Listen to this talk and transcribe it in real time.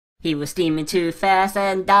He was steaming too fast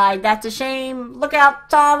and died, that's a shame. Look out,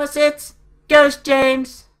 Thomas, it's Ghost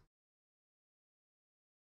James.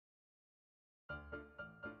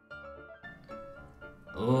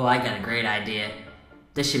 Oh, I got a great idea.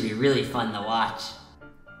 This should be really fun to watch.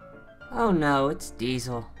 Oh no, it's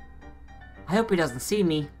Diesel. I hope he doesn't see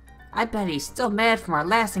me. I bet he's still mad from our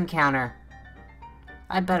last encounter.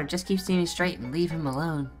 I better just keep steaming straight and leave him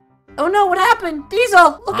alone. Oh no, what happened?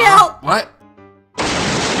 Diesel, look out! What?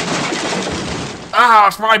 Ah,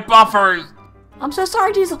 it's my buffers! I'm so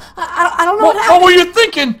sorry, Diesel. I don't know what What happened. were you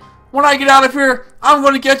thinking? When I get out of here, I'm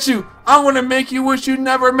gonna get you. I'm gonna make you wish you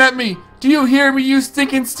never met me. Do you hear me, you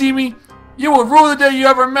stinking steamy? You will rue the day you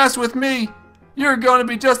ever mess with me. You're gonna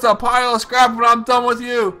be just a pile of scrap when I'm done with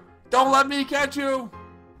you. Don't let me catch you.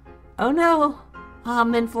 Oh no,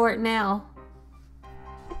 I'm in for it now.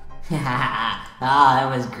 Ah,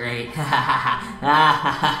 that was great.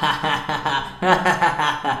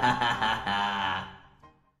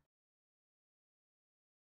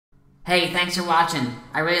 Hey, thanks for watching.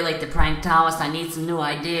 I really like to prank Thomas. I need some new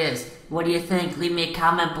ideas. What do you think? Leave me a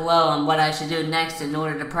comment below on what I should do next in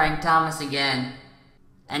order to prank Thomas again.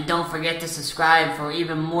 And don't forget to subscribe for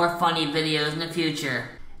even more funny videos in the future.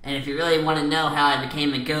 And if you really want to know how I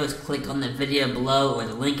became a ghost, click on the video below or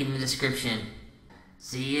the link in the description.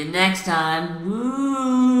 See you next time.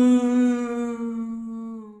 Woo!